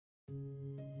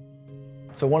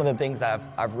So one of the things that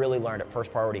I've really learned at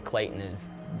First Priority Clayton is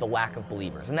the lack of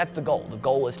believers, and that's the goal. The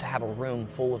goal is to have a room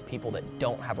full of people that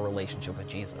don't have a relationship with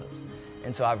Jesus.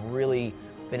 And so I've really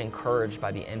been encouraged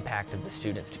by the impact of the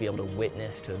students to be able to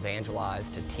witness, to evangelize,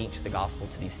 to teach the gospel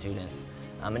to these students,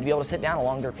 and to be able to sit down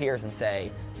along their peers and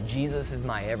say, Jesus is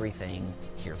my everything,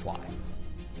 here's why.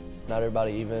 Not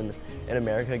everybody, even in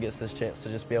America, gets this chance to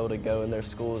just be able to go in their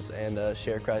schools and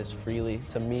share Christ freely.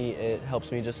 To me, it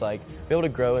helps me just like be able to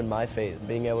grow in my faith,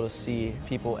 being able to see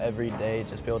people every day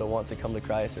just be able to want to come to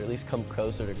Christ, or at least come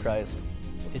closer to Christ.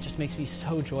 It just makes me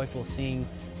so joyful seeing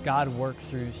God work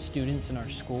through students in our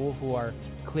school who are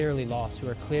clearly lost, who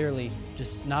are clearly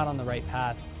just not on the right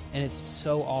path. And it's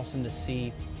so awesome to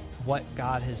see what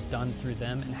God has done through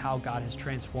them and how God has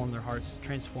transformed their hearts,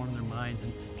 transformed their minds,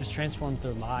 and just transformed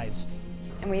their lives.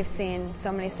 And we've seen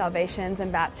so many salvations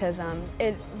and baptisms.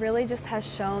 It really just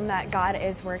has shown that God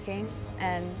is working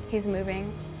and He's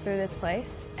moving through this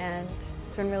place, and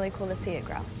it's been really cool to see it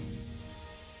grow.